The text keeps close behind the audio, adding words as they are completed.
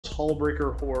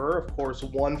Hullbreaker Horror, of course,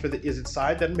 one for the Izzet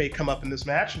side that may come up in this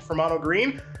match. And for Mono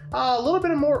Green, a little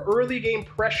bit of more early game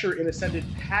pressure in Ascended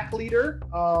Pack Leader,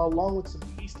 along with some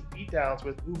hasty beatdowns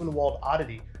with Uvenwald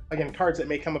Oddity. Again, cards that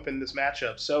may come up in this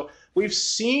matchup. So we've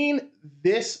seen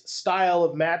this style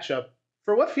of matchup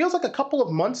for what feels like a couple of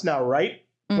months now, right?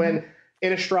 Mm-hmm. When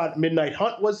Innistrad Midnight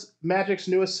Hunt was Magic's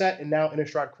newest set, and now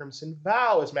Innistrad Crimson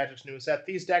Vow is Magic's newest set.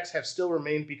 These decks have still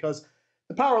remained because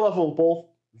the power level of both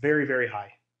very, very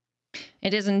high.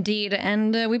 It is indeed,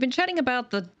 and we've been chatting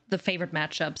about the favorite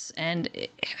matchups, and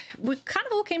we kind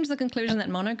of all came to the conclusion that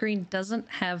Mono Green doesn't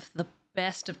have the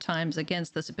best of times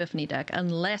against this Epiphany deck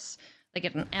unless they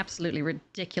get an absolutely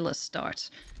ridiculous start.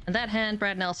 And that hand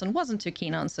Brad Nelson wasn't too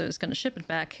keen on, so he's going to ship it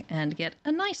back and get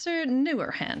a nicer,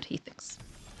 newer hand, he thinks.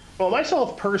 Well,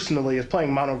 myself personally is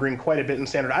playing Mono Green quite a bit in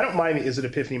Standard. I don't mind the Izzet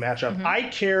Epiphany matchup. Mm-hmm. I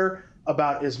care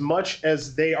about as much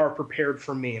as they are prepared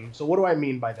for meme. So what do I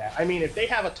mean by that? I mean, if they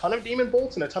have a ton of Demon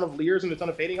Bolts and a ton of Leers and a ton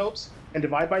of Fading Hopes and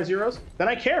Divide by Zeros, then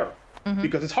I care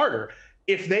because it's harder.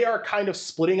 If they are kind of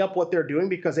splitting up what they're doing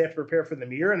because they have to prepare for the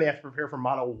mirror and they have to prepare for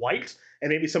mono white and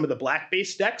maybe some of the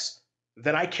black-based decks,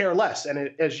 then I care less.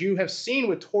 And as you have seen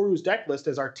with Toru's deck list,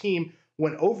 as our team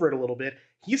went over it a little bit,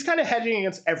 he's kind of hedging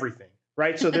against everything,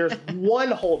 right? So there's one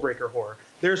Hullbreaker Horror,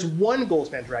 there's one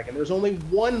Goldspan Dragon, there's only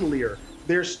one Leer,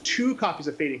 there's 2 copies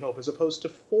of Fading Hope as opposed to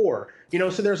 4. You know,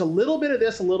 so there's a little bit of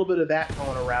this, a little bit of that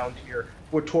going around here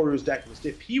with Toru's deck list.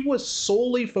 If he was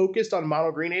solely focused on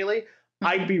mono green Ailey,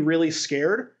 I'd be really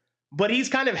scared, but he's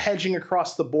kind of hedging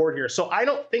across the board here. So I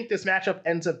don't think this matchup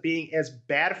ends up being as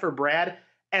bad for Brad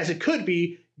as it could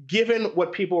be, given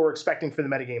what people were expecting for the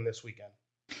metagame this weekend.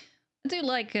 I do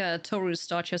like Toru's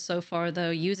start here so far, though,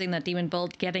 using that Demon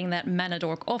Bolt, getting that Mana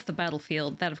Dork off the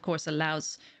battlefield. That, of course,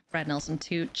 allows Brad Nelson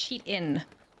to cheat in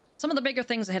some of the bigger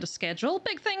things ahead of schedule.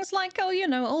 Big things like, oh, you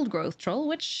know, Old Growth Troll,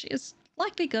 which is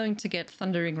likely going to get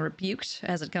Thundering Rebuked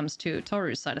as it comes to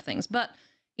Toru's side of things. But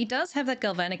he does have that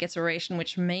Galvanic Iteration,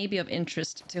 which may be of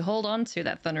interest to hold on to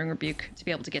that Thundering Rebuke to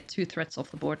be able to get 2 threats off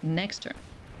the board next turn.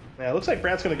 Yeah, it looks like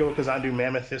Brad's going to go with Kazandu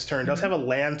Mammoth this turn. Does have a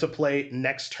land to play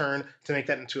next turn to make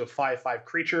that into a 5/5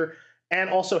 creature, and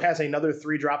also has another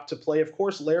 3-drop to play. Of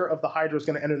course, Lair of the Hydra is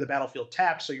going to enter the battlefield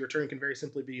tapped, so your turn can very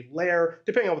simply be Lair,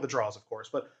 depending on what the draws, of course,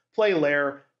 but play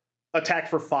Lair, attack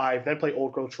for 5, then play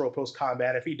Old Growth Troll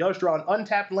post-combat. If he does draw an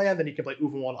untapped land, then he can play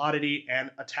Uvenwald Oddity and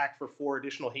attack for 4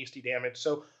 additional hasty damage.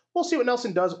 So we'll see what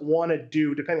Nelson does want to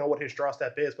do, depending on what his draw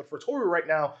step is. But for Toru right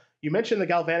now, you mentioned the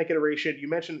Galvanic Iteration, you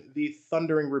mentioned the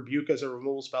Thundering Rebuke as a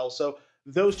removal spell, so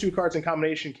those 2 cards in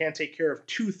combination can take care of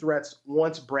 2 threats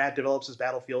once Brad develops his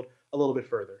battlefield a little bit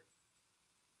further.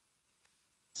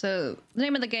 So the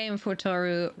name of the game for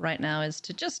Toru right now is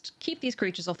to just keep these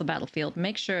creatures off the battlefield,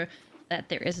 make sure that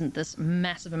there isn't this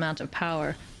massive amount of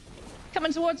power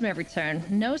coming towards him every turn.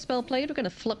 No spell played, we're going to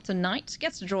flip to Knight,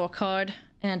 gets to draw a card,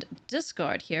 and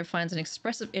discard here finds an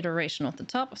Expressive Iteration off the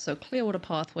top, so Clearwater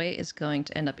Pathway is going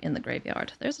to end up in the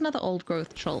graveyard. There's another Old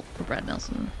Growth Troll for Brad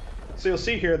Nelson. So you'll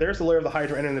see here, there's the Lair of the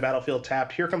Hydra entering the battlefield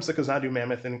tapped. Here comes the Kazandu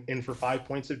Mammoth in for 5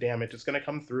 points of damage. It's going to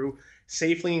come through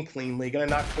safely and cleanly, going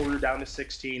to knock Toru down to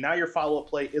 16. Now your follow-up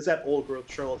play is that Old Growth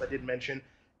Troll, as I did mention.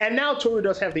 And now Toru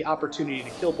does have the opportunity to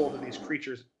kill both of these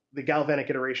creatures, the Galvanic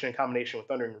Iteration in combination with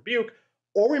Thundering Rebuke,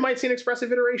 or we might see an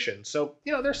Expressive Iteration. So,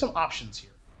 you know, there's some options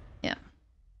here. Yeah.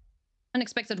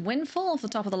 Unexpected Windfall off the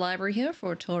top of the library here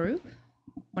for Toru.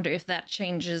 Wonder if that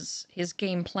changes his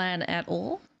game plan at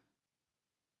all.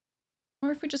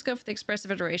 Or if we just go for the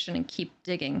Expressive Iteration and keep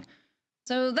digging.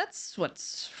 So that's,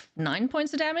 what's 9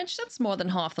 points of damage? That's more than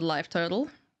half the life total.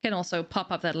 Can also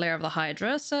pop up that Lair of the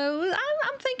Hydra. So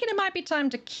I'm thinking it might be time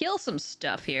to kill some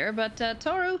stuff here. But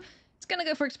Toru is going to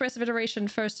go for Expressive Iteration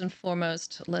first and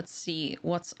foremost. Let's see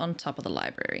what's on top of the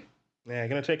library. Yeah,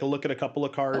 going to take a look at a couple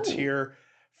of cards here.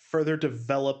 Further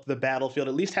develop the battlefield.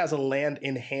 At least has a land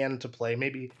in hand to play.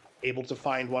 Maybe able to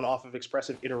find one off of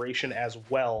Expressive Iteration as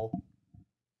well.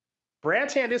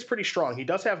 Brad's hand is pretty strong. He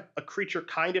does have a creature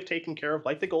kind of taken care of,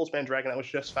 like the Goldspan Dragon that was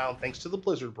just found thanks to the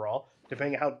Blizzard Brawl,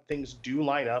 depending on how things do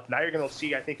line up. Now you're going to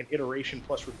see, I think, an Iteration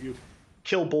plus Rebuke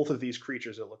kill both of these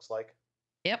creatures, it looks like.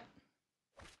 Yep.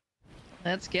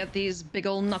 Let's get these big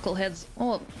old knuckleheads.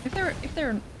 Oh, if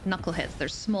they're knuckleheads, they're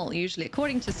small usually,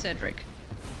 according to Cedric.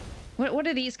 What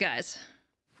are these guys?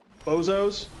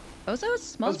 Bozos?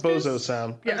 Bozos? Monsters? Those bozos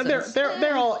sound. Yeah,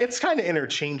 they're all. It's kind of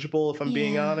interchangeable, if I'm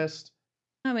being honest.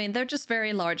 I mean, they're just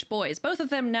very large boys. Both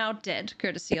of them now dead,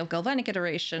 courtesy of Galvanic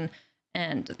Iteration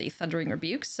and the Thundering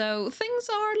Rebuke. So things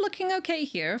are looking okay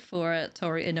here for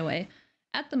Toru Inoue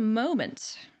at the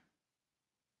moment.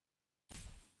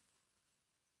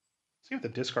 See if the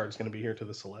discard is going to be here to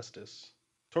the Celestis.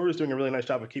 Toru's doing a really nice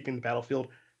job of keeping the battlefield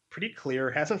pretty clear.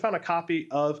 Hasn't found a copy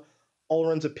of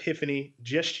Ulrun's Epiphany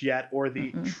just yet, or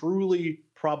the truly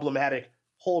problematic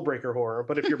Hullbreaker Horror.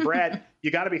 But if you're Brad, you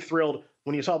got to be thrilled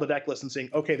when you saw the deck list and saying,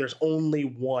 okay, there's only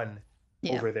one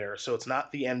over there, so it's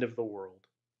not the end of the world.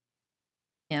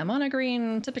 Yeah, mono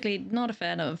green, typically not a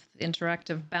fan of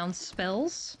interactive bounce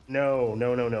spells. No.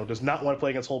 Does not want to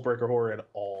play against Hullbreaker Horror at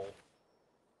all.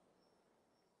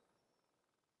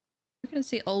 We're going to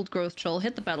see Old Growth Troll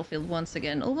hit the battlefield once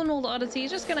again. Ulvenwald Oddity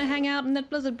is just going to hang out in that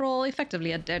Blizzard Brawl,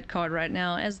 effectively a dead card right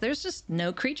now, as there's just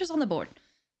no creatures on the board.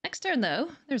 Next turn, though,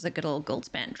 there's a good old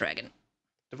Goldspan Dragon.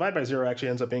 Divide by Zero actually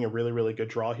ends up being a really, really good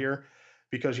draw here,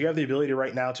 because you have the ability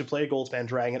right now to play a Goldspan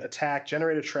Dragon, attack,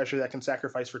 generate a treasure that can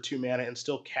sacrifice for 2 mana, and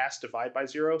still cast Divide by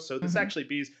Zero. So this actually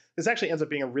ends up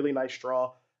being a really nice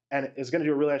draw, and is going to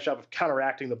do a really nice job of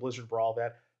counteracting the Blizzard Brawl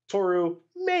that Toru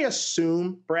may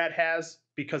assume Brad has,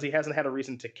 because he hasn't had a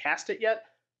reason to cast it yet.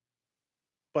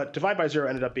 But Divide by Zero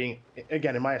ended up being,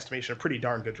 again, in my estimation, a pretty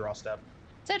darn good draw step.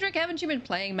 Cedric, haven't you been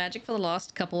playing Magic for the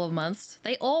last couple of months?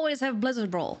 They always have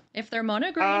Blizzard Brawl. If they're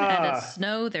mono green and it's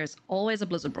snow, there's always a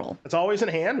Blizzard Brawl. It's always in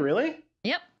hand, really?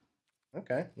 Yep.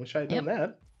 Okay, wish I had done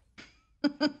that.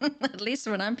 At least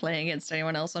when I'm playing against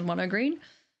anyone else on mono green.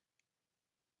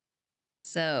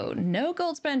 So, no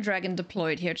Goldspan Dragon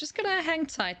deployed here. Just gonna hang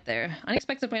tight there.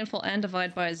 Unexpected Windfall and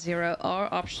Divide by Zero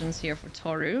are options here for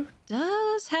Toru.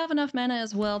 Does have enough mana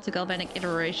as well to Galvanic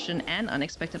Iteration and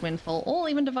Unexpected Windfall, or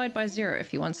even Divide by Zero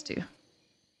if he wants to.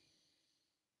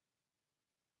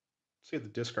 See what the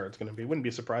discard's gonna be. Wouldn't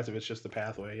be surprised if it's just the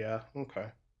pathway, yeah. Okay.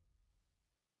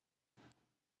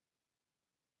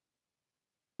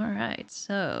 Alright,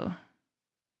 so...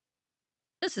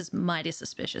 this is mighty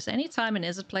suspicious. Anytime an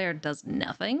Izzet player does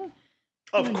nothing,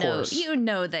 of course, you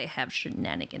know they have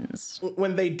shenanigans.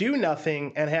 When they do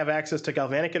nothing and have access to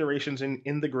Galvanic Iterations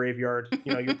in the graveyard,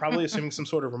 you're probably assuming some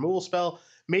sort of removal spell.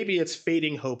 Maybe it's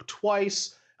Fading Hope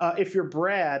twice. If you're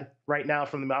Brad right now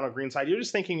from the mono green side, you're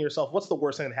just thinking to yourself, what's the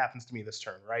worst thing that happens to me this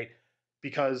turn, right?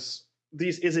 Because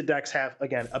these Izzet decks have,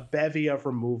 again, a bevy of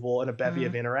removal and a bevy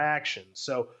of interaction.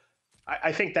 So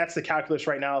I think that's the calculus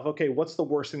right now of, okay, what's the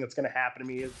worst thing that's going to happen to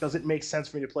me? Does it make sense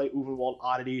for me to play Ulvenwald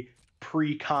Oddity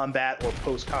pre-combat or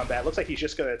post-combat? Looks like he's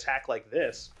just going to attack like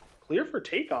this. Clear for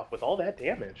takeoff with all that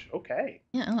damage. Okay.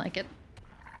 Yeah, I like it.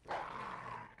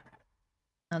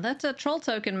 Now that troll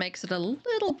token makes it a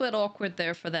little bit awkward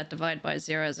there for that Divide by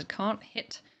Zero, as it can't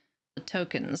hit the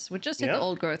tokens. We just hit the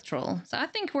Old Growth Troll. So I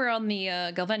think we're on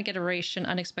the Galvanic Iteration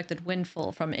Unexpected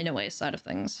Windfall from Inoue side of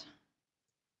things.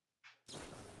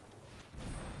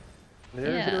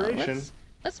 There's iteration.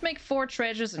 Let's make 4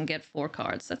 treasures and get 4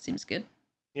 cards. That seems good.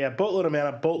 Yeah, boatload of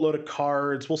mana, boatload of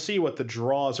cards. We'll see what the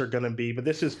draws are going to be, but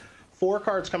this is 4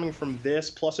 cards coming from this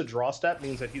plus a draw step,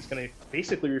 means that he's going to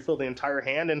basically refill the entire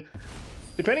hand, and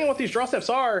depending on what these draw steps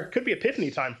are, it could be Epiphany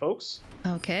time, folks.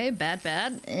 Okay,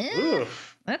 bad.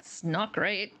 Oof. That's not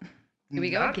great. Here we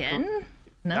go again?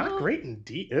 No? Not great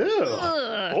indeed.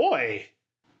 Ugh. Boy.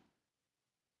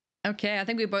 Okay, I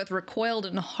think we both recoiled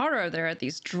in horror there at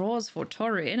these draws for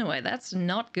Toru Inoue. That's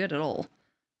not good at all.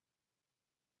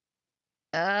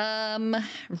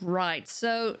 Right.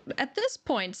 So at this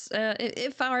point,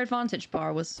 if our advantage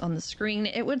bar was on the screen,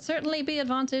 it would certainly be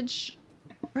advantage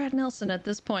Brad Nelson at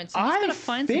this point. So he's gonna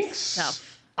find some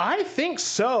stuff. I think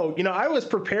so. I was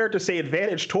prepared to say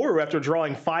advantage Toru after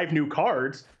drawing 5 new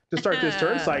cards to start this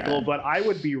turn cycle, but I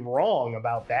would be wrong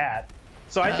about that.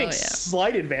 So I think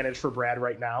slight advantage for Brad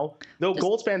right now, though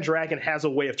Goldspan Dragon has a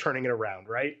way of turning it around,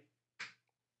 right?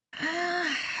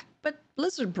 But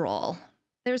Blizzard Brawl,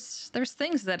 there's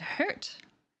things that hurt.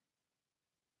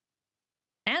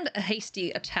 And a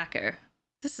hasty attacker.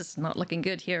 This is not looking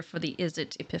good here for the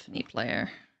Izzet Epiphany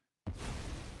player.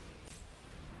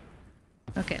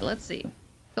 Okay, let's see.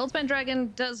 Goldspan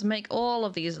Dragon does make all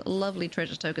of these lovely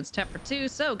treasure tokens tap for 2,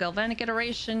 so Galvanic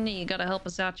Iteration, you gotta help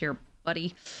us out here,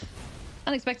 buddy.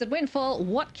 Unexpected Windfall,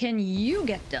 what can you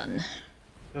get done?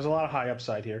 There's a lot of high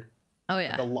upside here. Oh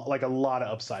yeah. Like a lot of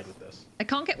upside with this. It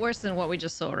can't get worse than what we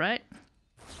just saw, right?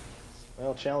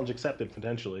 Well, challenge accepted,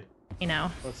 potentially.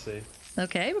 Let's see.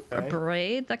 Okay, a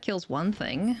braid, that kills 1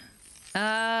 thing.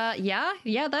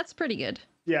 Yeah, that's pretty good.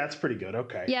 Yeah, it's pretty good,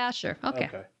 okay. Yeah, sure, okay.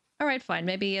 All right, fine,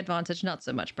 maybe advantage, not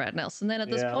so much Brad Nelson then at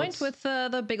this point with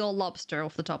the big old lobster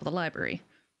off the top of the library.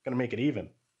 Gonna make it even.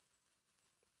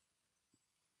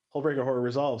 Hullbreaker Horror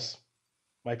resolves.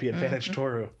 Might be advantage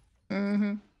Toru.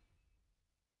 I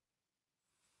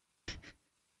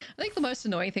think the most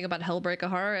annoying thing about Hullbreaker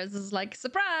Horror is like,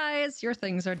 surprise, your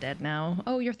things are dead now.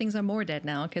 Oh, your things are more dead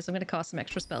now. Okay, so I'm going to cast some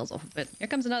extra spells off of it. Here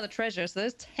comes another treasure. So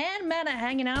there's 10 mana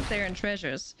hanging out there in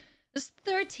treasures. There's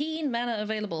 13 mana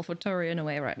available for Toru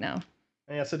Inoue right now.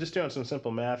 Yeah, so just doing some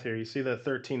simple math here. You see the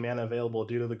 13 mana available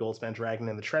due to the Goldspan Dragon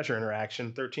and the treasure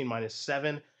interaction. 13 minus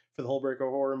 7 for the Hullbreaker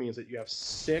Horror means that you have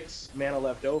 6 mana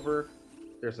left over.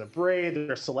 There's a Braid.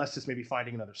 There's Celestis maybe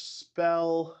finding another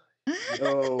spell.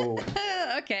 Yo.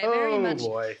 Okay, very much.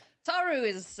 Boy. Toru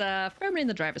is firmly in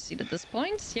the driver's seat at this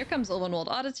point. Here comes Ulvenwald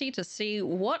Oddity to see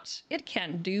what it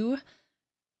can do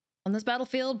on this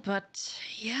battlefield. But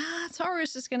yeah, Toru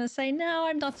is just going to say, no,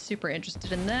 I'm not super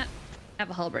interested in that. Have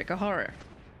a Hullbreaker Horror.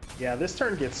 Yeah, this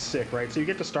turn gets sick, right? So you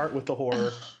get to start with the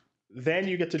Horror. Then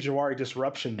you get to Jawari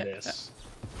Disruption this.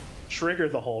 Trigger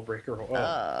the Hullbreaker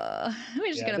Horror. We're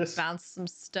just going to bounce some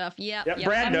stuff. Yep.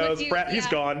 Brad knows. Brad, he's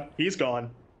gone. He's gone.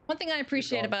 One thing I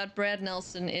appreciate about Brad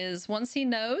Nelson is once he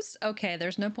knows, okay,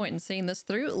 there's no point in seeing this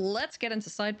through, let's get into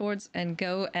sideboards and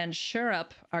go and shore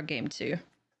up our game 2.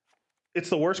 It's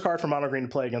the worst card for mono green to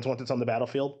play against once it's on the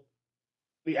battlefield.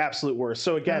 The absolute worst.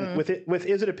 So again, with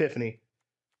Izzet Epiphany,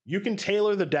 you can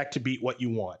tailor the deck to beat what you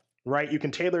want, right? You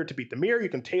can tailor it to beat the mirror. You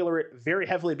can tailor it very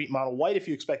heavily to beat mono white. If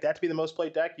you expect that to be the most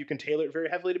played deck, you can tailor it very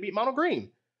heavily to beat mono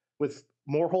green with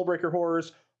more Hullbreaker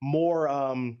Horrors, more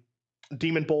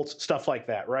Demon Bolts, stuff like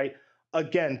that, right?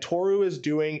 Again, Toru is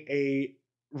doing a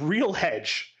real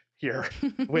hedge here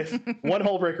with one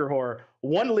Hullbreaker Horror,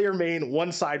 one Lear main,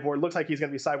 one sideboard. Looks like he's going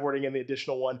to be sideboarding in the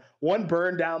additional one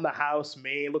burn down the house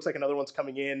main. Looks like another one's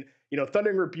coming in. You know,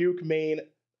 Thundering Rebuke main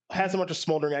has a bunch of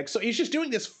Smoldering Eggs. So he's just doing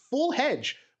this full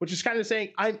hedge, which is kind of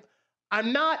saying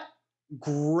I'm not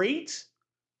great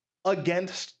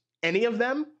against any of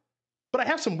them, but I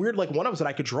have some weird like one-ofs that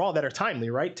I could draw that are timely,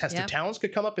 right? Tested Talents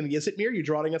could come up in the Izzet mirror. You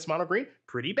draw it against mono green,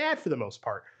 pretty bad for the most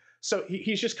part. So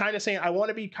he's just kind of saying, I want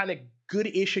to be kind of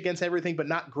good-ish against everything, but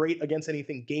not great against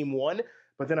anything game 1.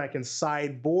 But then I can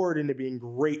sideboard into being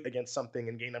great against something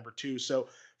in game number 2. So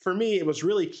for me, it was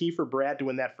really key for Brad to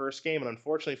win that first game. And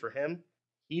unfortunately for him,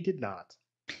 he did not.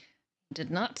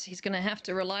 Did not. He's going to have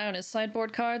to rely on his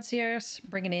sideboard cards here,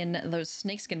 bringing in those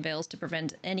Snakeskin Veils to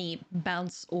prevent any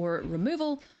bounce or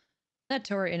removal that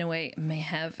Toru Inoue may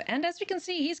have. And as we can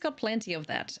see, he's got plenty of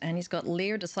that. And he's got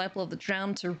Lear, Disciple of the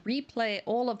Drowned, to replay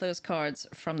all of those cards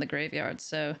from the graveyard.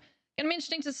 So gonna be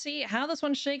interesting to see how this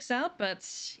one shakes out. But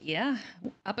yeah,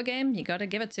 up a game, you got to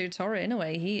give it to Toru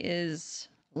Inoue. He is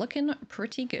looking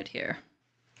pretty good here.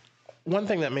 One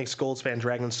thing that makes Goldspan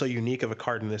Dragon so unique of a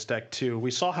card in this deck, too,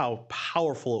 we saw how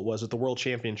powerful it was at the World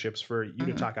Championships for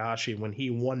Yuta Takahashi when he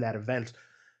won that event.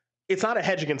 It's not a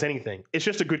hedge against anything. It's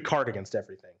just a good card against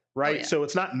everything, right? Oh, yeah. So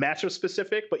it's not matchup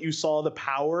specific, but you saw the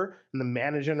power and the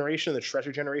mana generation, the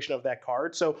treasure generation of that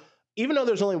card. So even though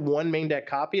there's only one main deck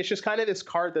copy, it's just kind of this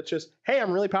card that's just, hey,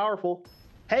 I'm really powerful.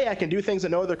 Hey, I can do things that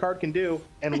no other card can do.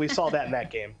 And we saw that in that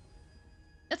game.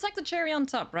 It's like the cherry on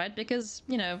top, right? Because,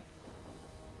 you know,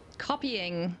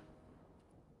 copying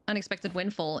Unexpected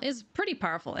Windfall is pretty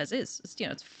powerful as is. It's, you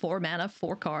know, it's 4 mana,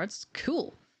 4 cards.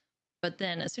 Cool. But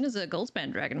then as soon as a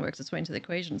Goldspan Dragon works its way into the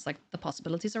equation, it's like the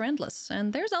possibilities are endless.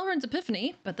 And there's Elrond's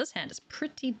Epiphany, but this hand is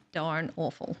pretty darn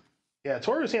awful. Yeah,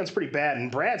 Toru's hand's pretty bad, and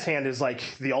Brad's hand is like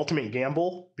the ultimate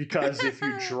gamble, because if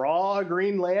you draw a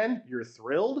green land, you're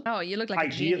thrilled. Oh, you look like a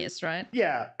genius, right?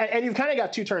 Yeah, and you've kind of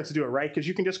got 2 turns to do it, right? Because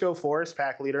you can just go Forest,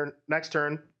 Pack Leader, next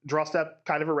turn, draw step,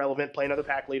 kind of irrelevant, play another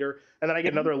Pack Leader, and then I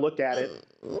get another look at it.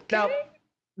 Okay. Now,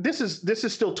 this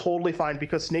is still totally fine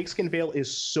because Snakeskin Veil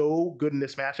is so good in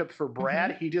this matchup. For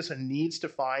Brad, he just needs to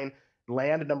find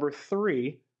land number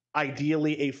 3,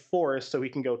 ideally a forest, so he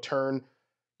can go turn,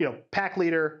 you know, Pack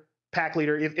Leader,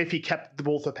 if he kept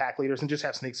both the Pack Leaders and just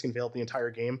have Snakeskin Veil the entire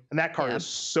game. And that card is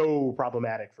so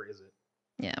problematic for Izzet.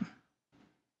 Yeah.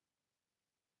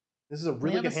 This is a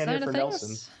really good hand here for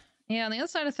Nelson. Yeah, on the other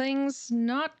side of things,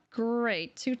 not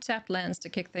great. 2 tapped lands to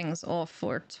kick things off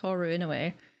for Toru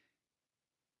Inoue.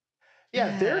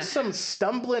 Yeah, there's some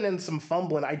stumbling and some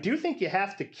fumbling. I do think you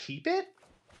have to keep it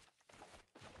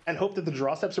and hope that the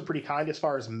draw steps are pretty kind as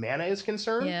far as mana is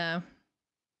concerned. Yeah.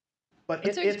 But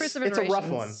it's a rough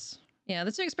one. Yeah,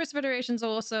 the 2 expressive iterations are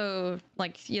also,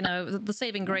 like, you know, the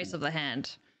saving grace of the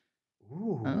hand.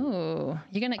 Ooh. Oh,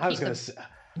 you're going to keep I was going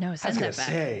to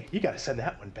say, you got to send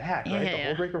that one back, right?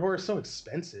 The Hullbreaker Horror is so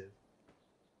expensive.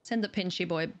 Send the Pinchy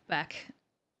boy back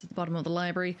to the bottom of the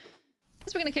library.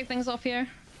 So we're going to kick things off here.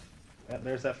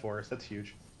 There's that forest. That's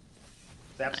huge.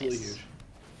 It's absolutely huge.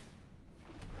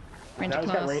 Ranger now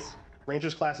class. He's got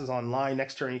Ranger's class is online.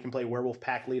 Next turn, you can play Werewolf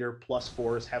Pack Leader plus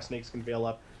Forest, have Snakeskin Veil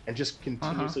up, and just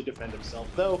continuously defend himself.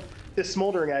 Though this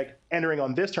Smoldering Egg entering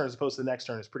on this turn as opposed to the next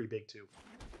turn is pretty big too.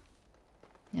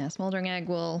 Yeah, Smoldering Egg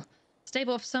will stave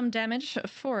off some damage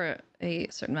for a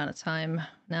certain amount of time.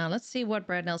 Now, let's see what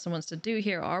Brad Nelson wants to do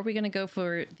here. Are we going to go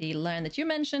for the land that you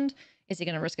mentioned? Is he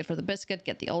going to risk it for the biscuit,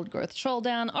 get the old growth troll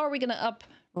down? Or are we going to up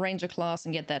Ranger class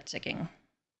and get that ticking.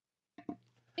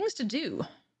 Things to do.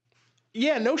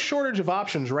 Yeah, no shortage of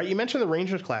options, right? You mentioned the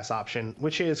Ranger class option,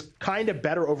 which is kind of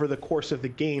better over the course of the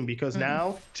game because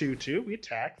now 2-2, we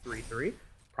attack 3-3,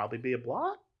 probably be a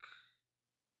block?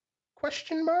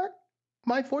 Question mark?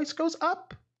 My voice goes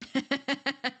up. Oh,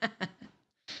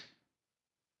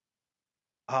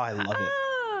 I love it.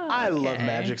 I love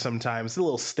Magic sometimes. A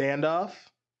little standoff.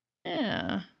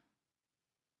 Yeah.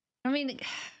 I mean,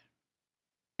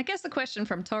 I guess the question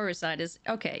from Toru's side is,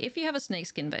 okay, if you have a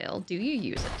snakeskin veil, do you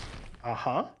use it?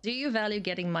 Uh-huh. Do you value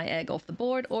getting my egg off the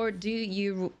board, or do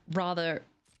you rather...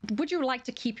 Would you like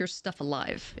to keep your stuff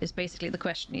alive, is basically the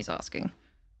question he's asking.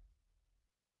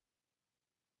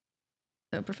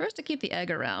 So prefers to keep the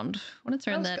egg around. Want to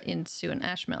turn that into an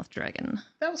Ashmouth dragon.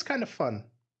 That was kind of fun.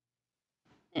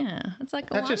 Yeah, it's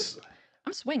like,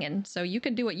 I'm swinging, so you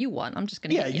can do what you want. I'm just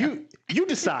gonna hit you. You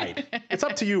decide. It's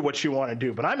up to you what you want to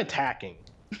do, but I'm attacking.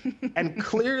 And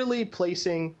clearly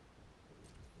placing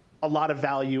a lot of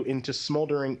value into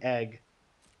Smoldering Egg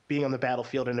being on the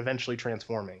battlefield and eventually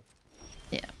transforming.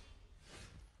 Yeah.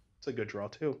 It's a good draw,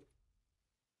 too.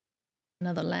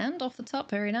 Another land off the top,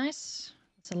 very nice.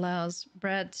 This allows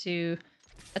Brad to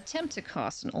attempt to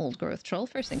cast an Old Growth Troll.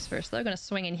 First things first, though. Going to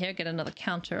swing in here, get another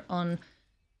counter on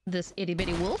this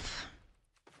itty-bitty wolf.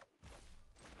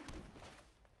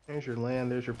 There's your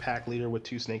land. There's your pack leader with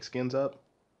 2 snakeskins up.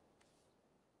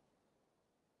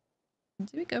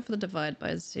 Do we go for the divide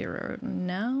by 0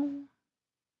 now? I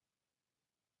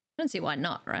don't see why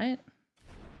not, right?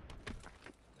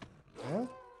 Yeah.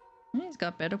 He's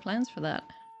got better plans for that.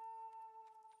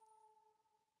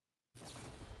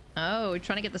 Oh, we're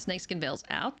trying to get the snakeskin veils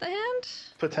out the hand?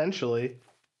 Potentially.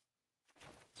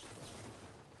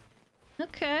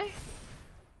 Okay.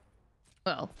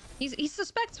 Well, he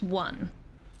suspects 1.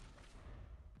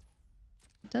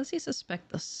 Does he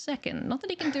suspect the 2nd? Not that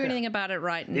he can do anything about it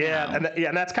right now. Yeah,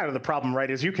 and that's kind of the problem,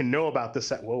 right? Is you can know about this.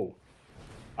 Whoa,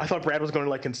 I thought Brad was going to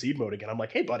like concede mode again. I'm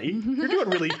like, hey, buddy, you're doing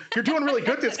really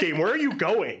good this game. Where are you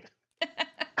going?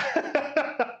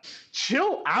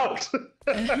 Chill out.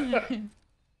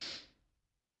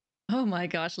 Oh my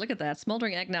gosh, look at that.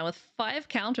 Smoldering Egg now with 5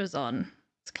 counters on.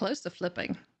 It's close to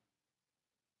flipping.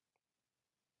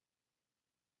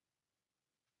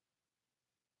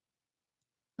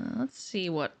 Let's see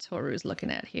what Toru's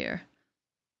looking at here.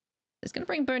 He's going to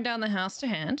bring Burn Down the House to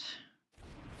hand.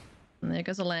 And there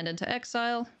goes a land into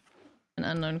exile. An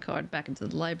unknown card back into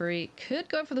the library. Could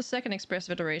go for the 2nd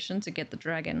expressive iteration to get the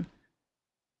dragon.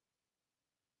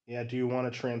 Yeah, do you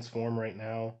want to transform right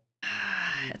now?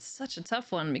 It's such a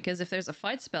tough one, because if there's a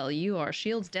fight spell, you are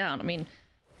shields down. I mean,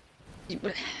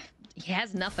 he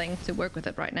has nothing to work with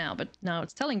it right now, but now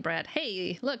it's telling Brad,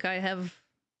 hey, look, I have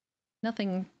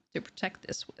nothing to protect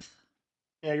this with.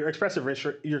 Yeah, your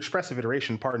expressive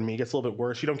iteration, pardon me, gets a little bit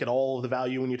worse. You don't get all of the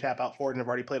value when you tap out for it and have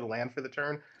already played a land for the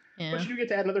turn. Yeah. But you do get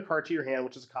to add another card to your hand,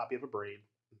 which is a copy of a Braid.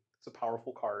 It's a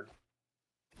powerful card.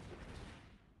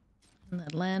 And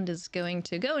that land is going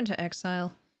to go into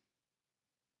exile.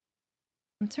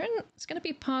 And turn is going to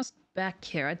be passed back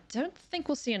here. I don't think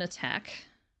we'll see an attack.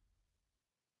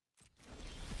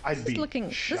 I'd be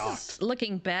shocked. This is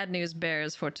looking bad news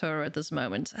bears for Toru at this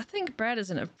moment. I think Brad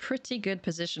is in a pretty good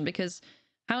position because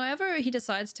however he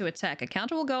decides to attack, a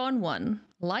counter will go on 1.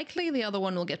 Likely the other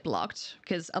one will get blocked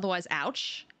because otherwise,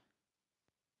 ouch.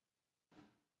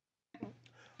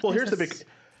 Well, here's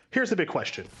the big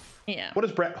question. Yeah. What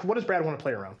does Brad want to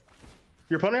play around?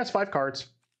 Your opponent has 5 cards.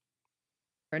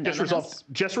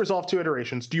 Just resolve 2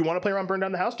 iterations. Do you want to play around Burn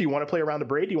Down the House? Do you want to play around the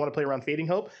Braid? Do you want to play around Fading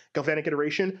Hope? Galvanic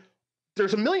Iteration?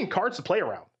 There's a million cards to play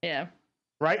around. Yeah.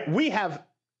 Right? We have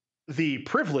the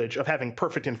privilege of having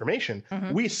perfect information.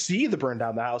 We see the Burn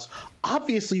Down the House.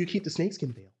 Obviously, you keep the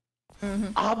Snakeskin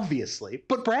Veil. Obviously.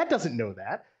 But Brad doesn't know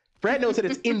that. Brad knows that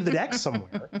it's in the deck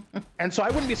somewhere. And so I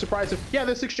wouldn't be surprised if, yeah,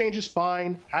 this exchange is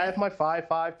fine. I have my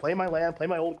 5/5, play my land, play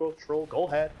my Old Growth Troll, go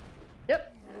ahead.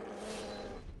 Yep.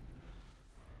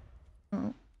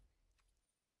 Oh.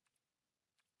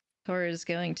 Toru is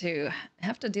going to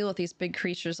have to deal with these big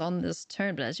creatures on this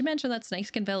turn, but as you mentioned, that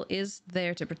Snakeskin Veil is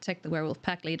there to protect the Werewolf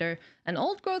Pack Leader. An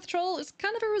Old Growth Troll is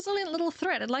kind of a resilient little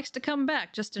threat. It likes to come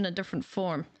back, just in a different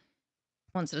form,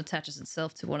 once it attaches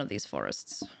itself to one of these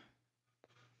forests.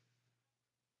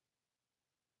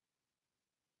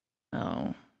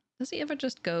 Oh, does he ever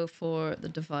just go for the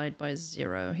divide by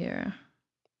 0 here?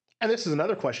 And this is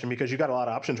another question because you got a lot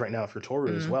of options right now for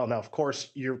Toru as well. Now, of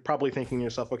course, you're probably thinking to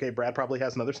yourself, okay, Brad probably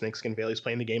has another Snakeskin Veil. He's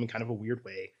playing the game in kind of a weird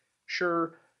way.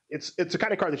 Sure, it's a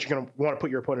kind of card that you're going to want to put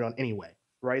your opponent on anyway,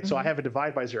 right? So I have a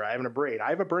divide by 0. I have a Braid. I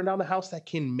have a Burn Down the House that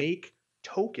can make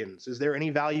tokens. Is there any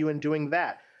value in doing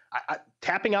that?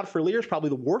 Tapping out for Lear is probably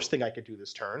the worst thing I could do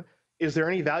this turn. Is there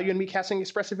any value in me casting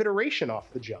Expressive Iteration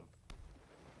off the jump?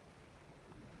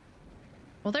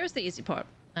 Well, there's the easy part.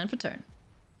 And for turn.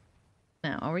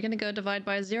 Now, are we going to go Divide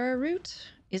by Zero route?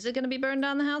 Is it going to be Burn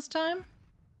Down the House time?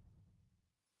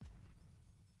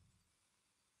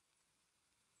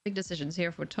 Big decisions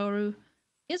here for Toru.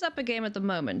 He's up a game at the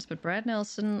moment, but Brad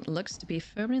Nelson looks to be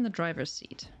firmly in the driver's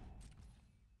seat.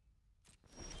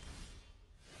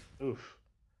 Oof.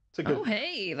 It's a good... Oh,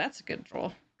 hey, that's a good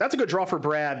draw. That's a good draw for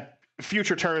Brad.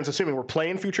 Future turns, assuming we're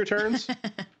playing future turns.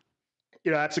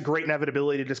 You know, that's a great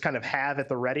inevitability to just kind of have at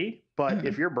the ready. But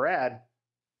if you're Brad,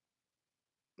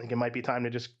 I think it might be time to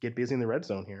just get busy in the red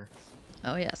zone here.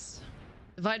 Oh, yes.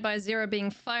 Divide by Zero being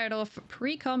fired off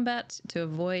pre-combat to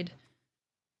avoid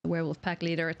the Werewolf Pack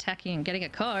leader attacking and getting a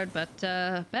card. But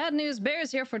bad news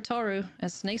bears here for Toru,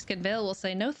 as Snakeskin Veil will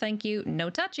say no thank you, no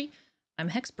touchy. I'm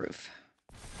hexproof.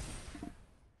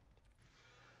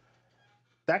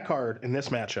 That card in this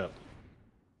matchup,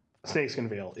 Snakeskin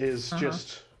Veil, is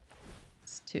just...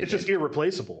 It's just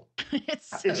irreplaceable.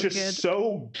 It's just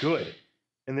so good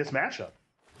in this matchup.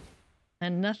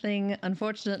 And nothing,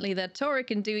 unfortunately, that Toru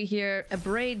can do here. A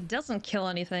Braid doesn't kill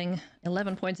anything.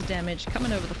 11 points of damage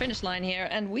coming over the finish line here.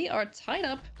 And we are tied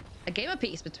up a game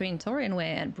apiece between Toru Inoue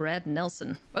and Brad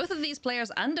Nelson. Both of these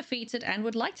players undefeated and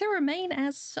would like to remain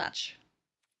as such.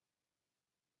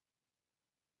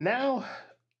 Now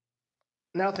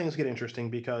things get interesting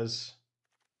because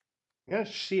you're going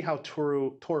to see how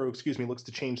Toru, looks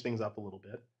to change things up a little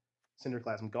bit.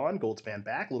 Cinderclasm gone, Goldspan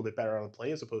back, a little bit better on the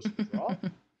play as opposed to the draw.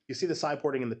 You see the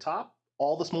sideboarding in the top.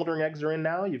 All the Smoldering Eggs are in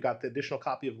now. You've got the additional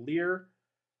copy of Lear,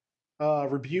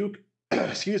 Rebuke,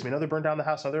 another Burn Down the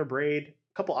House, another Braid.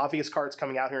 A couple obvious cards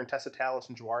coming out here in Test of Talents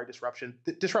and Jawari Disruption.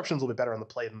 The Disruption's a little bit better on the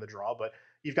play than the draw, but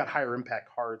you've got higher impact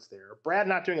cards there. Brad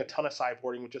not doing a ton of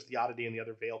sideboarding with just the Oddity and the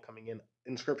other Veil coming in,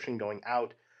 Inscription going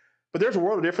out. But there's a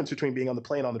world of difference between being on the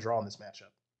play and on the draw in this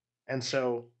matchup. And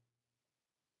so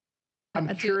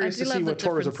I'm curious to see what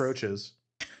Toru's approach is.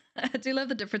 I do love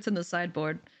the difference in the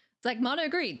sideboard. It's like mono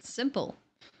green, simple.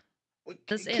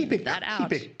 This keep in, it, that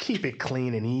out. Keep it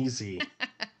clean and easy.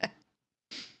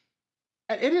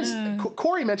 It is.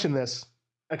 Corey mentioned this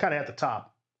kind of at the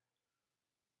top.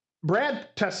 Brad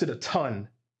tested a ton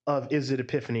of Izzet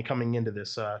Epiphany coming into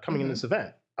this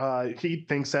event. He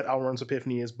thinks that Alrund's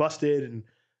Epiphany is busted and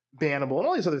bannable and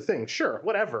all these other things. Sure,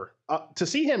 whatever. To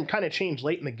see him kind of change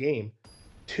late in the game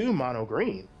to mono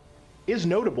green is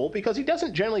notable because he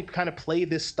doesn't generally kind of play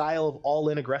this style of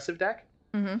all-in aggressive deck.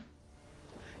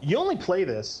 You only play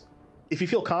this if you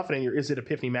feel confident in your Izzet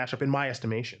Epiphany matchup, in my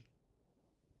estimation.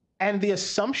 And the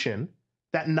assumption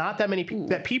that not that many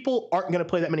that people aren't going to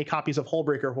play that many copies of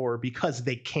Hullbreaker Horror because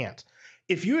they can't.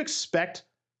 If you expect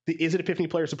the Izzet Epiphany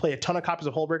players to play a ton of copies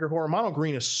of Hullbreaker Horror, mono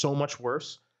green is so much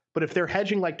worse. But if they're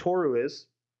hedging like Toru is,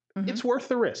 it's worth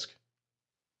the risk.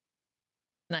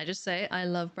 Can I just say I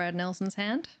love Brad Nelson's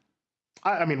hand?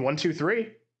 I mean, 1, 2,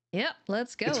 3. Yep,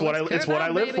 let's go. It's what I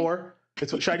live for.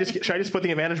 Should I just put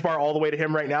the advantage bar all the way to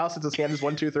him right now since his hand is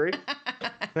 1, 2, 3?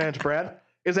 Advantage Brad.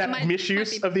 Is that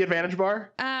misuse of the advantage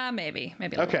bar? Maybe.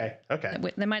 Okay.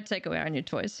 They might take away our new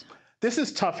toys. This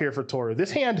is tough here for Toru.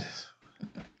 This hand,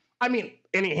 I mean,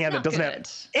 any hand that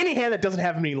doesn't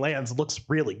have any lands looks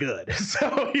really good.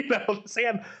 So, this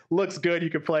hand looks good. You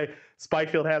could play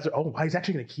Spikefield Hazard. Oh, he's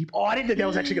actually going to keep. Oh, I didn't think that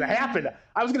was actually going to happen.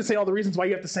 I was going to say all the reasons why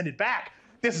you have to send it back.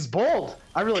 This is bold.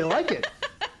 I really like it.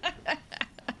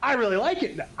 I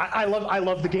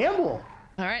love the gamble.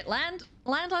 All right, land.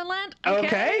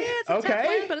 Okay. It's a tough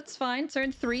land, but it's fine.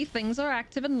 Turn 3, things are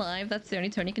active and live. That's the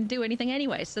only turn you can do anything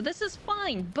anyway. So this is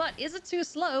fine, but is it too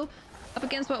slow up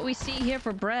against what we see here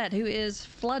for Brad, who is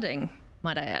flooding,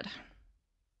 might I add?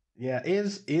 Yeah,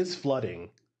 is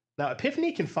flooding. Now,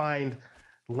 Epiphany can find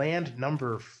land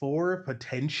number 4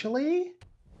 potentially.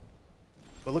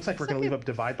 But it looks like we're going to leave up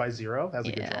Divide by Zero. That's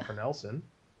a good draw for Nelson.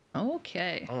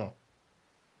 Okay. Oh.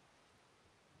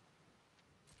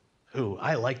 Ooh,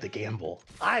 I like the gamble.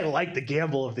 I like the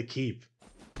gamble of the keep.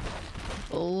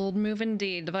 Bold move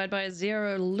indeed. Divide by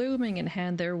Zero looming in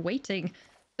hand. They're waiting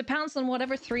to pounce on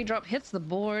whatever 3-drop hits the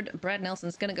board. Brad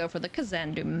Nelson's going to go for the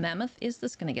Kazandu Mammoth. Is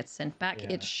this going to get sent back?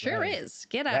 Yeah, it sure is.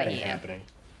 Get out of here. Happening.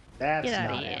 That's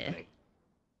not happening.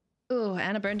 Ooh,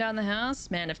 and a Burn Down the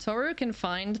House. Man, if Toru can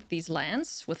find these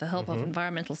lands with the help of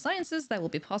environmental sciences, that will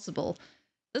be possible.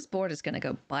 This board is going to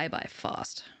go bye-bye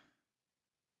fast.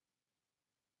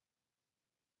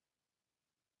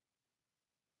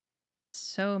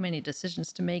 So many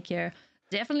decisions to make here.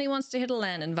 Definitely wants to hit a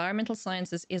land. Environmental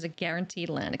Sciences is a guaranteed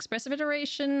land. Expressive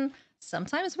Iteration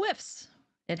sometimes whiffs.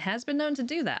 It has been known to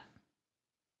do that.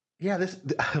 Yeah, this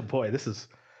is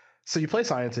So you play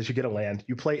Sciences, you get a land.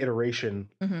 You play Iteration,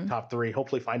 top 3.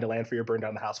 Hopefully find a land for your burn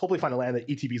down the house. Hopefully find a land that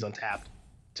ETB's untapped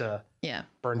to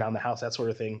burn down the house, that sort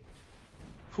of thing.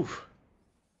 Whew.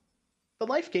 The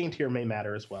life gained here may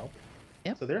matter as well.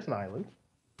 Yep. So there's an island.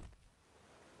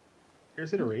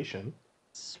 Here's Iteration.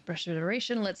 Special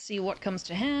Iteration. Let's see what comes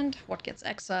to hand. What gets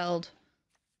exiled.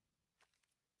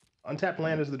 Untapped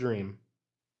land is the dream.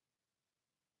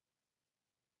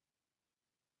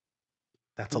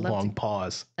 That's a long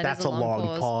pause. That's a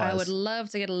long pause. I would love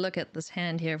to get a look at this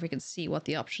hand here if we can see what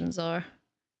the options are.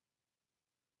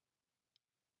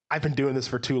 I've been doing this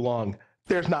for too long.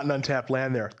 There's not an untapped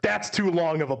land there. That's too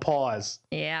long of a pause.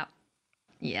 Yeah.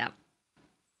 Yeah.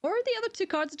 Or the other 2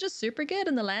 cards are just super good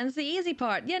and the land's the easy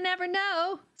part. You never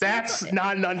know. That's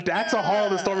not that's a Hall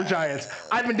of the Storm Giants.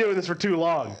 I've been doing this for too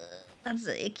long. That's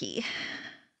icky.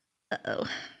 Uh-oh.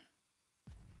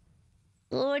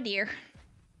 Oh dear.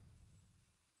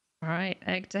 All right,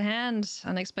 egg to hand.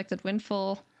 Unexpected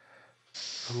windfall.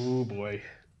 Oh boy.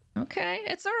 Okay,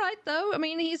 it's all right though. I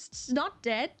mean, he's not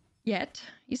dead yet.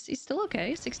 He's still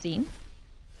okay. 16.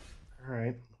 All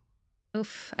right.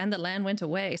 Oof, and the land went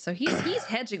away. So he's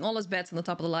hedging all his bets on the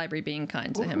top of the library, being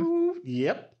kind to him.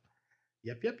 Yep.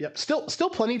 Still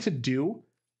plenty to do,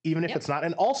 even if it's not.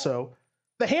 And also,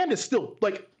 the hand is still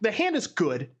the hand is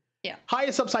good. Yeah.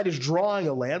 Highest upside is drawing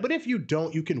a land, but if you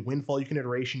don't, you can windfall, you can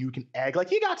iteration, you can egg. Like,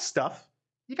 you got stuff.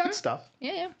 You got stuff.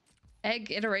 Yeah.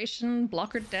 Egg, iteration,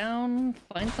 block it down,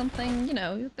 find something. You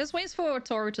know, there's ways for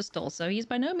Toru to stall, so he's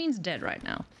by no means dead right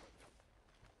now.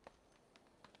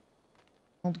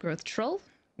 Old Growth Troll.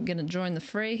 I'm gonna join the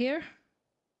fray here.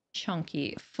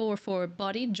 Chunky 4/4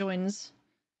 body joins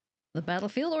the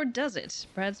battlefield, or does it?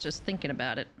 Brad's just thinking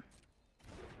about it.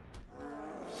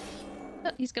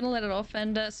 But he's going to let it off,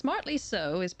 and smartly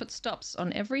so, is put stops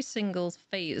on every single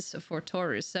phase for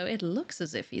Toru. So it looks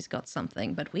as if he's got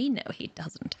something, but we know he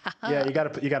doesn't. Yeah, you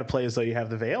got to play as though you have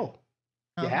the veil.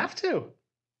 You have to.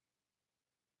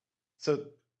 So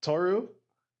Toru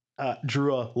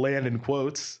drew a land in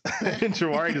quotes in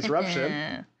Jawari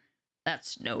Disruption.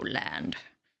 That's no land.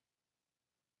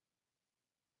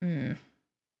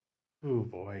 Oh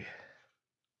boy.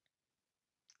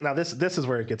 Now this is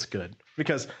where it gets good,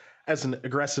 because as an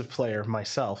aggressive player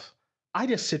myself, I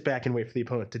just sit back and wait for the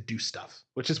opponent to do stuff,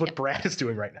 which is what Brad is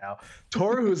doing right now.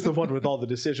 Toru is the one with all the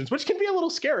decisions, which can be a little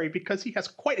scary because he has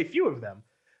quite a few of them.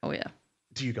 Oh yeah.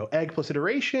 Do you go egg plus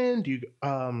iteration? Do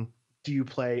you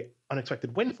play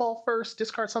unexpected windfall first,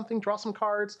 discard something, draw some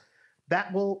cards?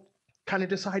 That will kind of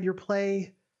decide your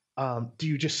play. Do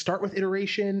you just start with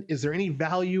iteration? Is there any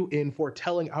value in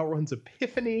foretelling Outrun's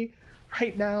Epiphany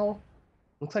right now?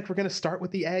 Looks like we're going to start with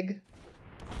the egg.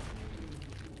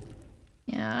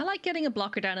 Yeah, I like getting a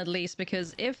blocker down at least,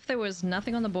 because if there was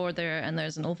nothing on the board there and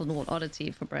there's an Overlord Oddity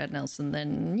for Brad Nelson,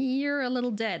 then you're a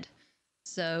little dead.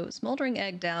 So Smoldering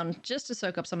Egg down just to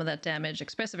soak up some of that damage.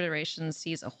 Expressive Iteration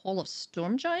sees a Hall of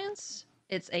Storm Giants.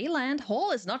 It's a land.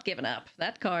 Hall is not given up.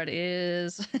 That card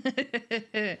is...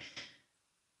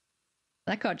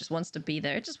 That card just wants to be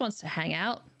there. It just wants to hang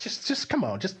out. Just come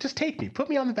on. Just take me. Put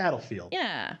me on the battlefield.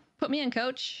 Yeah. Put me in,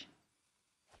 coach.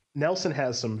 Nelson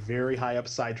has some very high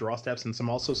upside draw steps and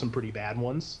some pretty bad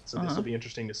ones. So this will be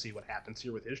interesting to see what happens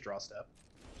here with his draw step.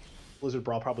 Blizzard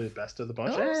Brawl probably the best of the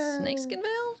bunch. Snakeskin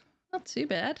Veil? Not too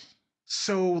bad.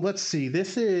 So let's see.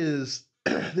 This is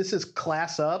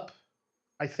class up,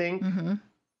 I think.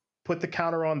 Put the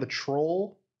counter on the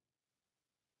troll.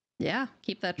 Yeah,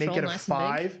 keep that troll nice. Make it nice a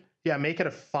 5. Yeah, make it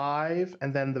a 5,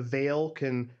 and then the veil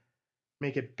can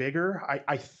make it bigger.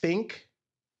 I think.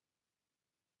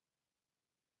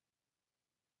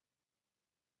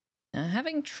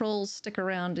 Having trolls stick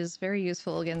around is very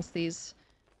useful against these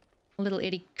little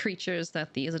itty creatures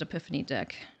that the Izzet Epiphany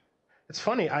deck. It's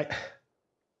funny, I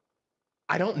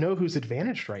don't know who's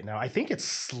advantaged right now. I think it's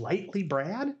slightly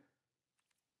Brad.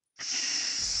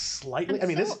 Slightly.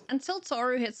 Until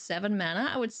Toru hits 7 mana,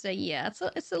 I would say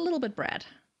it's a little bit Brad.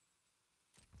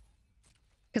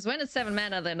 Because when it's 7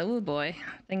 mana, then oh boy,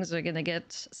 things are gonna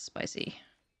get spicy.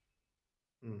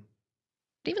 But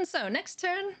even so, next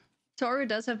turn, Toru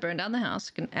does have Burn Down the House,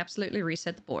 can absolutely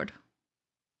reset the board.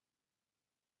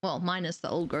 Well, minus the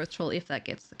Old Growth Troll if that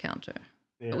gets the counter.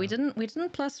 Yeah. But we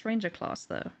didn't plus Ranger Class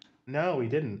though. No, we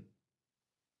didn't.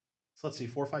 So let's see,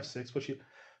 4, 5, 6. What you?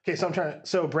 Okay,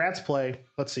 so Brad's play.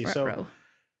 Let's see. So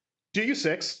do you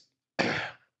 6,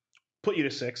 put you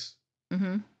to 6.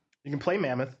 You can play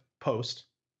Mammoth post,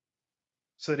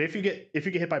 so that if you get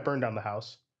hit by Burn Down the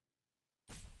House,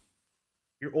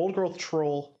 your Old Growth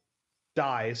Troll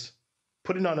dies.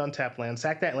 Put it on untapped land,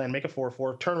 sack that land, make a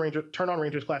 4/4, turn on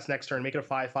Ranger's Class next turn, make it a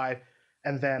 5/5,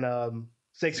 and then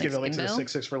Snakeskin Veil makes it a Veil.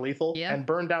 6/6 for lethal. Yep. And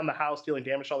burn down the house, dealing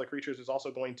damage to all the creatures, is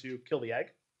also going to kill the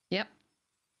egg. Yep.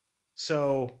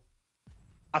 So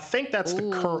I think that's the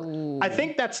current. I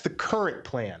think that's the current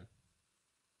plan.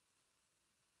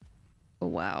 Oh,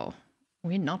 wow. Are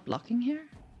we not blocking here?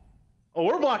 Oh,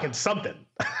 we're blocking something.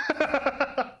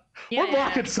 We're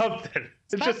blocking something.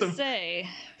 It's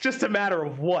just a matter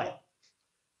of what.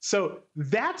 So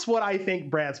that's what I think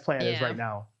Brad's plan is right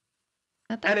now.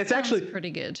 And it's actually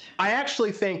pretty good. I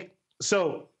actually think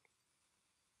so.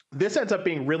 This ends up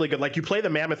being really good. Like, you play the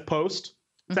Mammoth Post.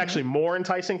 It's actually more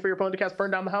enticing for your opponent to cast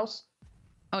Burn Down the House.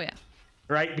 Oh, yeah.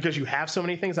 Right? Because you have so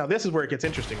many things. Now, this is where it gets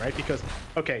interesting, right? Because,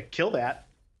 okay, kill that.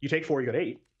 You take 4, you go to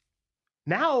 8.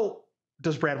 Now,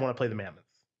 does Brad want to play the Mammoth?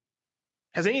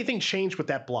 Has anything changed with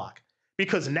that block?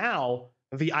 Because now,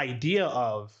 the idea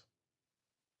of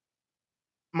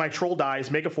my troll dies,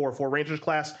 make a 4/4, Ranger's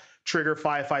class, trigger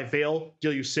 5/5 Veil,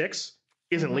 deal you 6,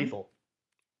 isn't lethal.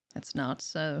 That's not.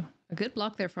 So, a good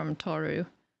block there from Toru.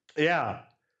 Yeah.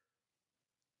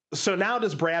 So now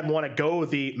does Brad want to go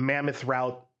the Mammoth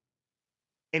route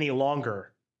any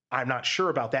longer? I'm not sure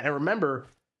about that. And remember,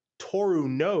 Toru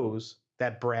knows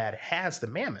that Brad has the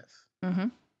Mammoth. Well,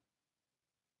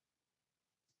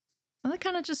 they're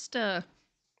kind of just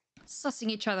sussing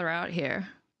each other out here.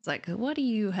 It's like, what do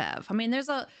you have? I mean, there's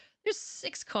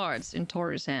 6 cards in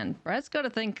Toru's hand. Brad's got to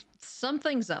think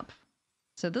something's up.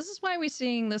 So this is why we're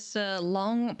seeing this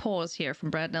long pause here from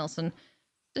Brad Nelson,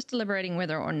 just deliberating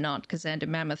whether or not Kazandu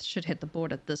Mammoth should hit the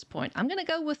board at this point. I'm going to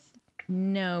go with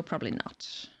no, probably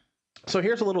not. So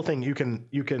here's a little thing you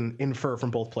can infer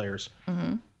from both players.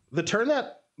 The turn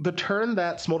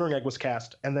that Smoldering Egg was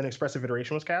cast and then Expressive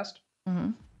Iteration was cast,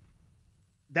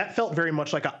 that felt very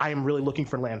much like I am really looking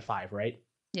for land 5, right?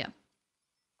 Yeah.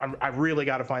 I really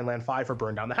got to find land 5 for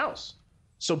Burn Down the House.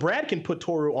 So Brad can put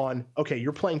Toru on, okay,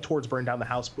 you're playing towards Burn Down the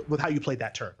House with how you played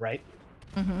that turn, right?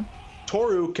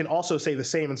 Toru can also say the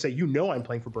same and say, you know I'm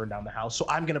playing for Burn Down the House, so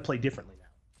I'm going to play differently now.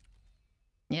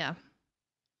 Yeah.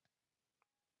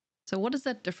 So what does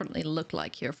that differently look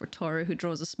like here for Toru, who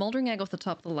draws a Smoldering Egg off the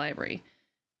top of the library?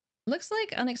 Looks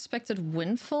like Unexpected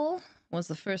Windfall was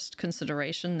the first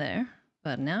consideration there.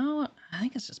 But now, I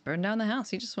think it's just Burn Down the House.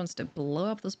 He just wants to blow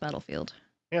up this battlefield.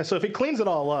 Yeah, so if he cleans it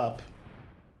all up,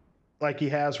 like he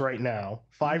has right now,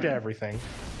 5 to everything,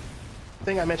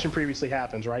 thing I mentioned previously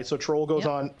happens, right? So Troll goes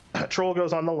on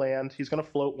the land. He's going to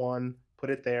float 1,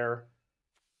 put it there,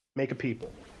 make a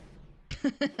people.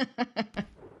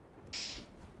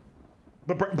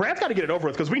 But Brad's got to get it over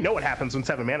with, because we know what happens when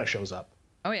 7 mana shows up.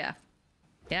 Oh, yeah.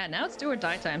 Yeah, now it's do or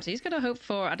die time, so he's going to hope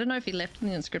for, I don't know if he left in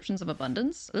the Inscriptions of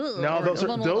Abundance. No, those are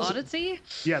Oddity.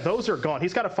 Yeah, those are gone.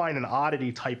 He's got to find an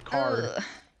oddity type card.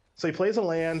 So he plays a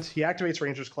land, he activates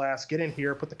Ranger's class, get in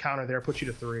here, put the counter there, put you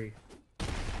to 3.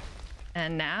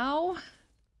 And now's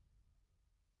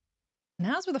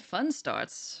where the fun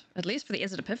starts, at least for the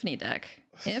Izzet Epiphany deck,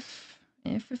 if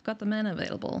we've got the mana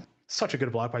available. Such a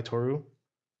good block by Toru.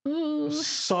 Ooh.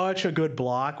 Such a good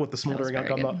block with the Smoldering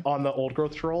Egg on the Old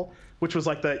Growth Troll, which was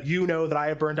like the you know that I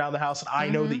have burned down the house and I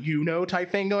know that you know type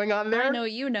thing going on there. I know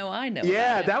you know I know.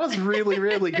 Yeah, that was really,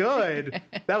 really good.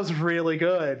 That was really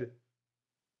good.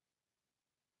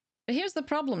 But here's the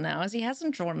problem now, is he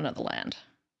hasn't drawn another land.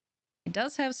 He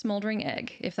does have Smoldering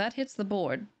Egg. If that hits the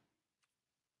board,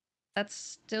 that's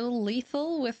still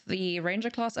lethal with the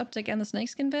Ranger Class uptick and the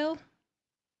Snakeskin Veil?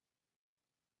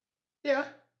 Yeah.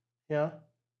 Yeah.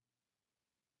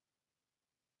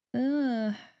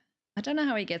 I don't know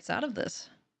how he gets out of this.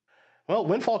 Well,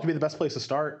 Windfall could be the best place to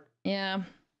start. Yeah.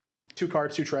 2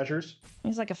 cards, 2 treasures.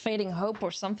 He's like a Fading Hope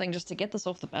or something just to get this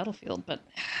off the battlefield, but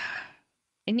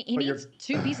he needs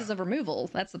 2 pieces of removal.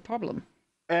 That's the problem.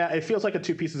 It feels like a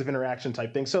 2 pieces of interaction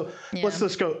type thing. So let's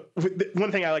just go.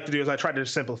 One thing I like to do is I try to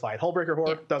just simplify it. Hullbreaker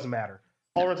Horror doesn't matter.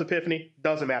 Allrun's Epiphany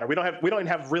doesn't matter. We don't even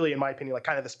have really, in my opinion, like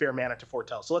kind of the spare mana to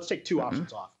foretell. So let's take 2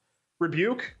 options off.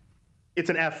 Rebuke, it's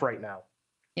an F right now.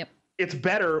 Yep. It's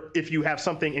better if you have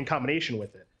something in combination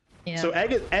with it. Yeah. So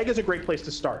egg is a great place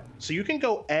to start. So you can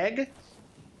go Egg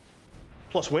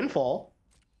plus Windfall.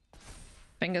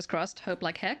 Fingers crossed, hope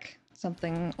like heck.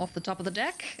 Something off the top of the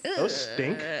deck. Those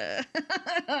stink.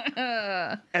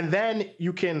 And then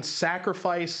you can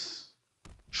sacrifice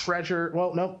treasure.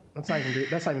 Well, no, that's not even good.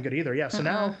 That's not even good either. Yeah. So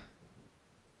now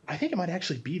I think it might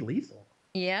actually be lethal.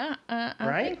 Yeah.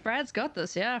 I think Brad's got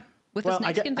this. Yeah. With the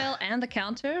Snakeskin Veil and the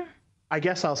counter. I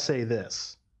guess I'll say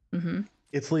this.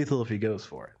 It's lethal if he goes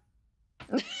for it.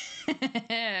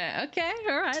 Okay,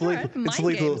 all right. It's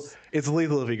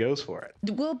lethal if he goes for it.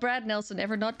 Will Brad Nelson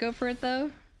ever not go for it though?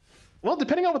 Well,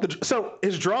 depending on so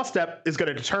his draw step is going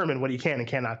to determine what he can and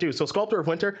cannot do. So Sculptor of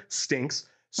Winter stinks.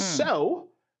 So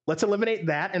Let's eliminate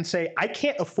that and say, I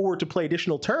can't afford to play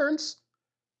additional turns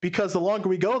because the longer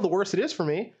we go, the worse it is for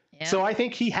me. Yeah. So I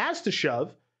think he has to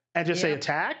shove and just say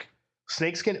attack.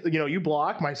 Snakes can, you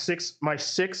block my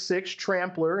 6/6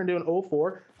 trampler into an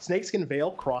 0/4. Snakes can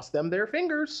veil, cross them their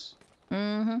fingers.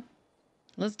 Mm-hmm.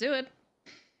 Let's do it.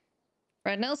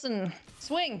 Brad Nelson,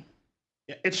 swing.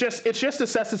 It's just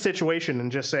assess the situation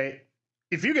and just say,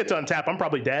 if you get to untap, I'm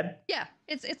probably dead. Yeah,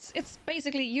 it's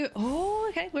basically you. Oh,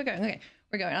 okay, we're going. Okay,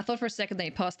 we're going. I thought for a second that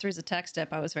he passed through his attack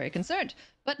step. I was very concerned,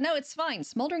 but no, it's fine.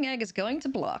 Smoldering Egg is going to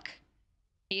block.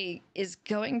 He is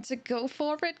going to go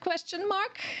for it? Question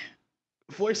mark.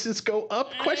 Voices go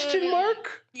up? Question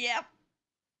mark. Yep.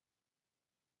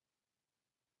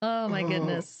 Oh my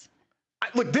goodness.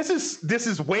 Look, this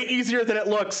is way easier than it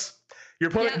looks. Your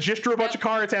opponent just drew a bunch of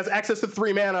cards, has access to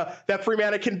 3 mana. That 3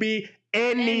 mana can be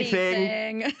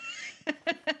anything.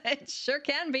 It sure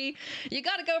can be. You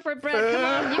gotta go for it, Brett. Come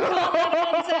on, you can't let it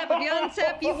untap. If you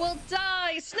untap, you will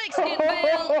die. Snakeskin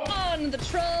Veil on the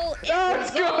troll.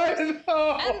 That's good. And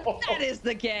that is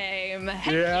the game.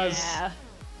 Heck yes. Yeah.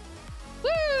 Woo!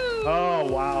 Oh,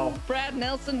 wow. Brad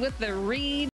Nelson with the read.